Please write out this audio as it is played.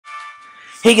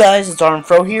Hey guys, it's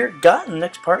Armedfro here. Got the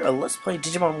next part of Let's Play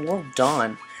Digimon World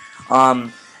Dawn.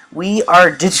 We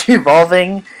are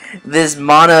Digivolving this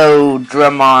Monodramon,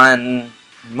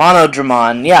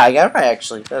 yeah, I got it right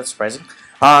actually, that's surprising,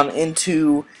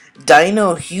 into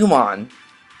Dino-Human.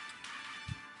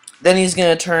 Then he's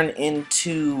gonna turn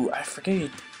into, I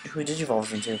forget who he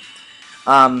Digivolves into.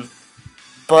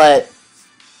 But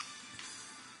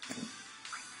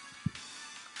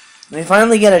we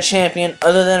finally get a champion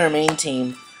other than our main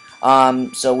team,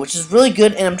 which is really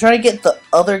good, and I'm trying to get the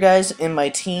other guys in my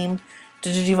team to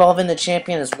evolve into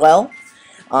champion as well.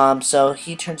 So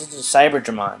he turns into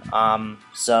Cyberdramon.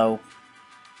 So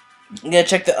I'm gonna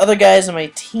check the other guys on my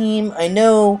team. I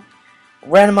know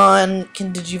Renamon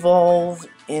can digivolve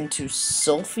into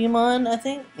Sylphimon, I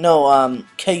think. No,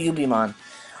 Kyubimon.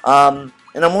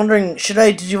 And I'm wondering, should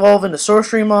I digivolve into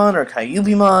Sorcerymon or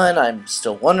Kyubimon? I'm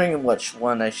still wondering which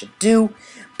one I should do,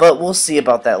 but we'll see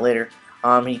about that later.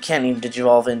 He can't even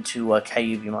digivolve into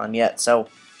Kyubimon yet, so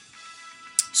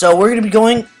we're going to be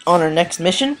going on our next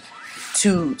mission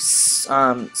to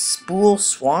Spool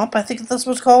Swamp, I think that's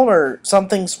what it's called, or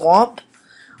something Swamp.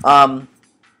 I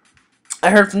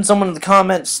heard from someone in the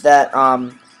comments that,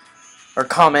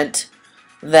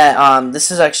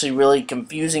 this is actually really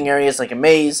confusing areas like a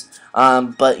maze.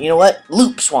 But you know what?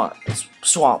 Loop swamp.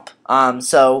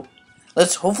 So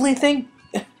let's hopefully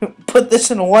put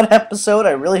this in one episode.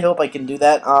 I really hope I can do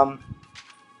that.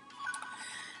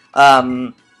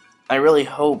 I really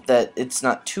hope that it's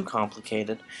not too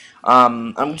complicated.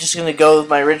 I'm just gonna go with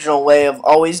my original way of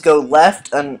always go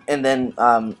left, and then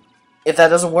if that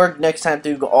doesn't work, next time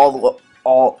through go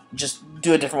just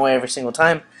do a different way every single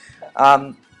time.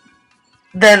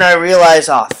 Then I realize,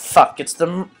 oh fuck, it's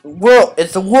the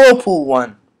whirlpool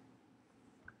one.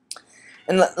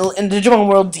 In Digimon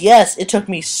World DS, it took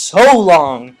me so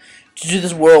long to do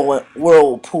this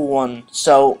whirlpool one.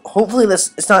 So hopefully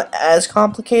it's not as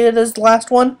complicated as the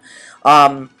last one.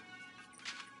 As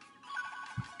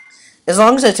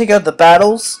long as I take out the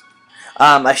battles,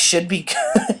 I should be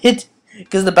good.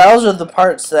 Because the battles are the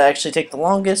parts that actually take the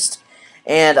longest,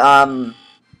 and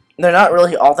they're not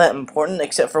really all that important,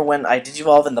 except for when I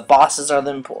digivolve and the bosses are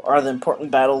the important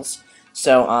battles.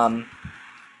 So,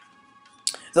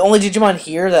 the only Digimon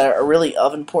here that are really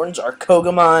of importance are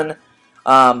Kogamon,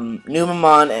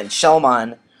 Numamon, and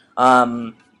Shellmon.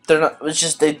 They're not. It's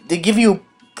just they give you a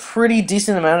pretty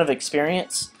decent amount of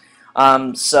experience.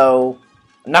 So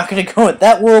I'm not gonna go with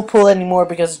that whirlpool anymore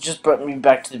because it just brought me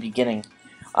back to the beginning.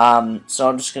 So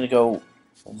I'm just gonna go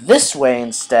this way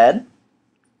instead.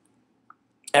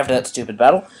 After that stupid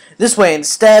battle, this way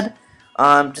instead,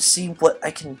 to see what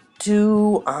I can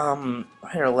do.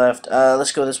 Right or left?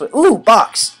 Let's go this way. Ooh,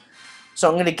 box. So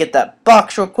I'm gonna get that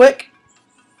box real quick.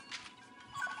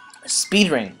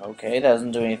 Speed ring. Okay, that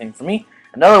doesn't do anything for me.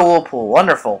 Another whirlpool.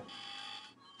 Wonderful.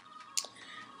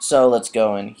 So let's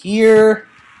go in here,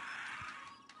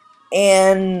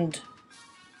 and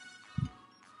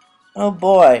oh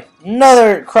boy,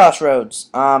 another crossroads.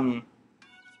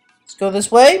 Let's go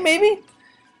this way, maybe.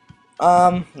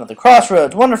 Another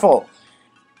crossroads. Wonderful.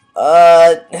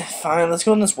 Fine, let's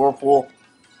go in this whirlpool.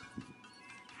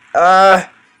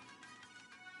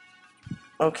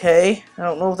 Okay. I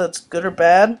don't know if that's good or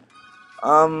bad.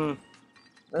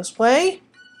 This way?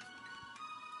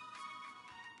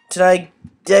 Did I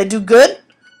do good?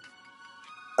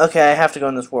 Okay, I have to go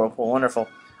in this whirlpool. Wonderful.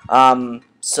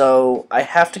 So I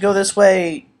have to go this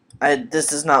way. This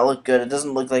does not look good. It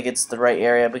doesn't look like it's the right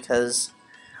area because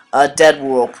a dead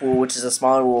whirlpool, which is a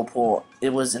smaller whirlpool,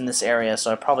 it was in this area,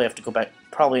 so I probably have to go back.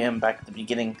 Probably am back at the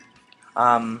beginning.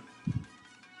 Check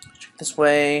this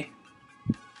way.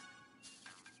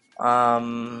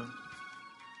 Oh,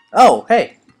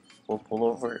 hey, we'll pull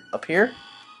over up here.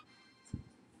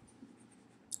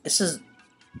 This is.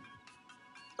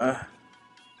 I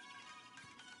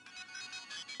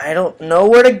don't know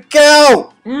where to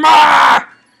go.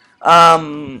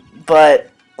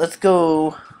 But let's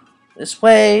go this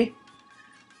way.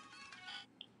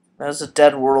 That's a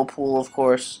dead whirlpool, of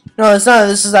course. No, it's not.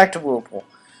 This is active whirlpool.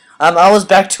 I was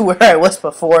back to where I was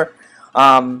before.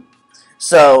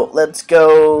 So let's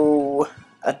go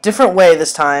a different way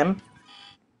this time.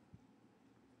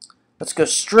 Let's go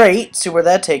straight. See where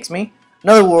that takes me.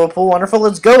 Another whirlpool. Wonderful.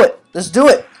 Let's go it. Let's do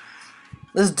it.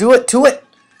 Let's do it to it.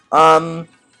 No.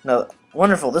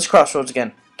 Wonderful. This crossroads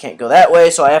again. Can't go that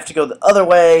way, so I have to go the other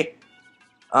way.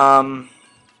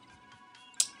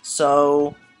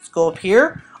 So let's go up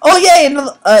here. Oh yay!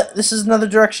 Another. This is another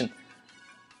direction.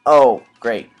 Oh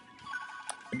great.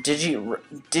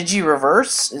 Digi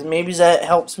reverse? Maybe that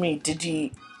helps me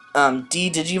digivolve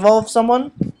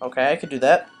someone. Okay, I could do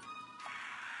that.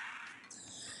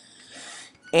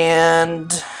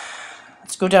 And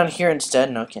let's go down here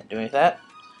instead. No, can't do any of that.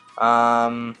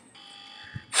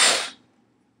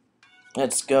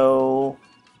 Let's go.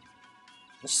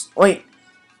 Wait.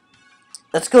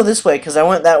 Let's go this way because I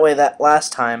went that way that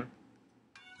last time.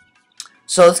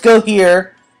 So let's go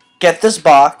here. Get this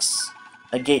box,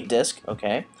 a gate disc.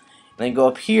 Okay. And then go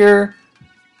up here.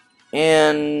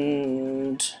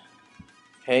 And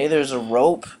okay, there's a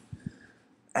rope.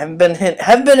 I haven't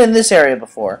been in this area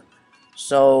before.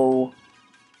 So,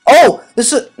 oh,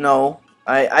 this is no.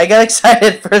 I got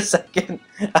excited for a second.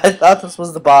 I thought this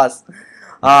was the boss.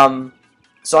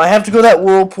 So I have to go that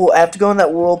whirlpool. I have to go in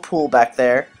that whirlpool back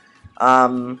there.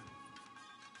 Let's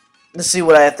see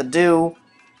what I have to do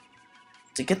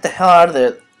to get the hell out of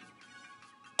there.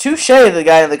 Touche, the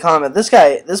guy in the comment. This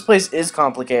place is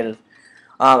complicated.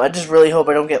 I just really hope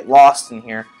I don't get lost in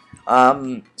here.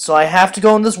 So I have to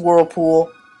go in this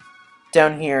whirlpool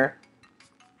down here.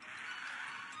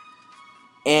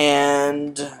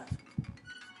 And did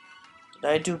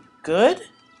I do good?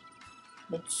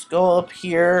 Let's go up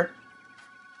here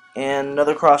and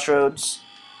another crossroads.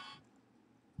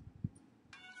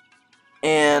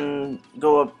 And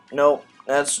go up. Nope,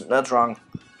 that's wrong.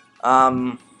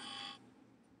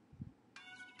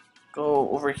 Go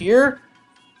over here.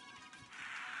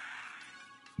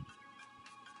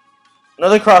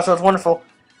 Another crossroads, wonderful.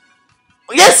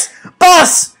 Yes!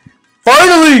 Boss!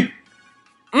 Finally!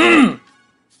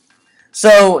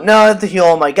 So, now I have to heal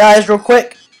all my guys real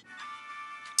quick.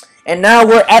 And now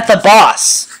we're at the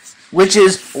boss, which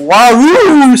is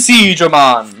Waru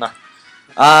Seaserpent.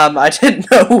 I didn't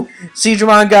know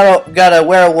Seaserpent got a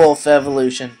werewolf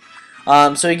evolution.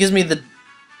 So he gives me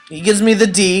the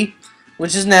D,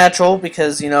 which is natural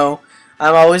because, you know,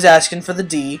 I'm always asking for the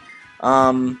D.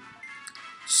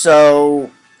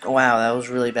 So, wow, that was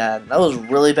really bad. That was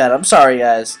really bad. I'm sorry,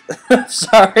 guys. I'm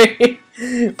sorry.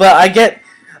 But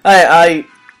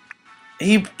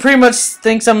he pretty much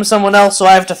thinks I'm someone else, so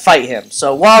I have to fight him.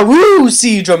 So, Waru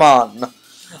Seaserpent.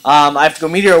 I have to go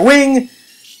Meteor Wing,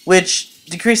 which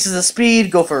decreases the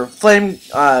speed. Go for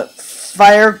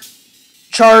fire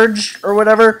charge or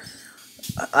whatever.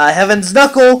 Heaven's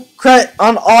Knuckle, crit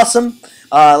on awesome.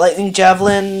 Lightning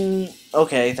Javelin,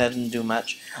 okay, that didn't do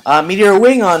much. Meteor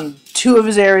Wing on 2 of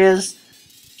his areas.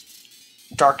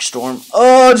 Dark Storm,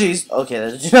 oh jeez, okay,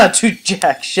 that did not do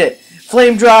jack shit.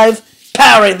 Flame Drive,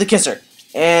 power right in the kisser.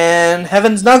 And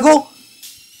Heaven's Knuckle,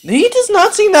 he does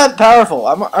not seem that powerful.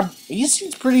 He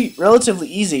seems pretty relatively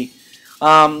easy.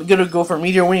 I'm gonna go for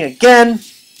Meteor Wing again.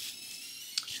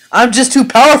 I'm just too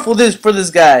powerful for this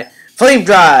guy. Flame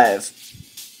Drive.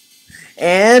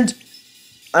 And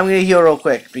I'm gonna heal real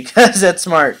quick because that's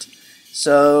smart.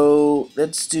 So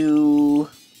let's do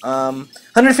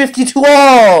 150 to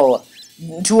all.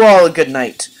 To all, a good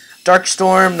night. Dark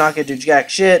Storm, not gonna do jack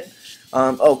shit.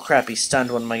 Oh crap, he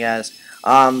stunned one of my guys.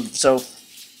 So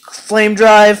Flame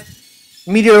Drive,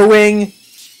 Meteor Wing,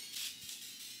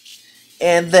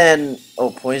 and then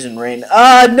Poison Rain.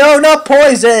 No, not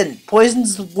poison.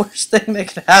 Poison's the worst thing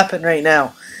that could happen right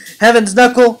now. Heaven's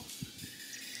Knuckle.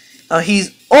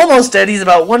 He's almost dead. He's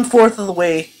about 1/4 of the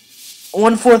way.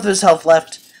 1/4 of his health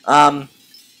left. I'm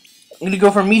going to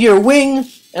go for Meteor Wing,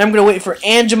 and I'm going to wait for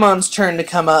Angemon's turn to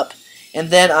come up, and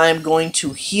then I'm going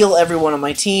to heal everyone on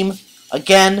my team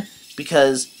again,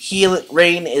 because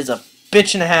Rain is a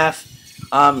bitch and a half.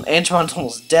 Angemon's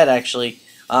almost dead, actually.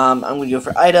 I'm going to go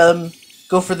for item,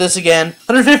 go for this again.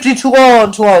 150 to all,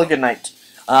 and to all a good night.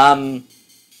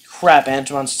 Crap,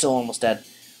 Angemon's still almost dead.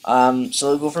 So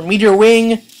I'll go for Meteor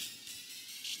Wing.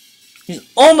 He's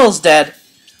almost dead.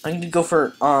 I'm going to go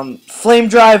for Flame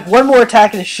Drive. One more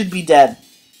attack and it should be dead.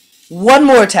 One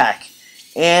more attack.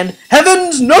 And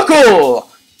Heaven's Knuckle!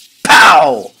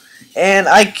 Pow! And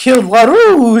I killed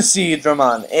Waru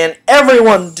Seaserpent. And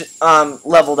everyone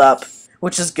leveled up,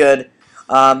 which is good.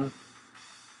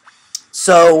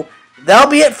 So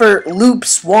that'll be it for Loop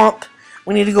Swamp.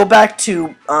 We need to go back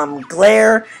to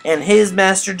Glare and his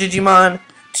Master Digimon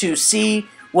to see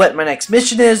what my next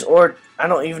mission is, or I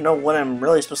don't even know what I'm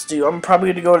really supposed to do. I'm probably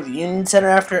going to go to the Union Center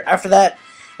after that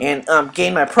and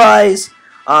gain my prize.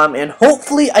 And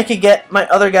hopefully I could get my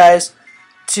other guys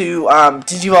to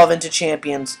Digivolve into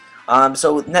Champions.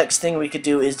 So next thing we could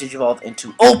do is Digivolve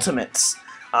into Ultimates.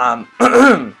 I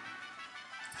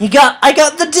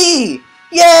got the D!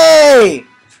 Yay!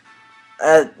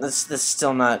 This is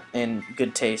still not in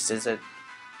good taste, is it?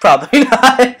 Probably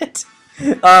not.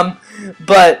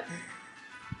 But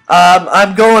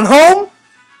I'm going home.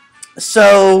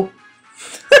 So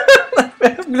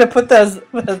I'm gonna put that as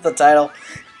the title.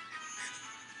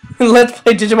 Let's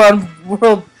play Digimon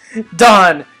World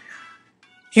Dawn.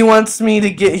 He wants me to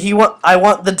get. I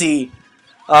want the D.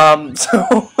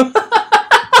 So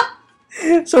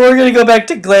so we're gonna go back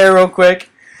to Glare real quick.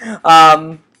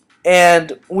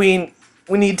 And we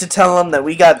need to tell him that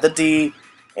we got the D,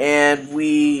 and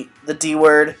the D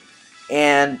word,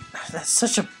 and that's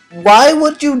such a. Why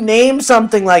would you name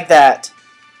something like that?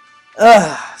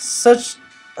 Such.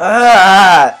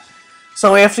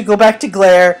 So we have to go back to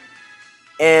Glare,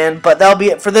 but that'll be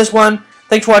it for this one.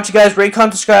 Thanks for watching, guys. Rate,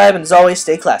 comment, subscribe, and as always,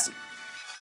 stay classy.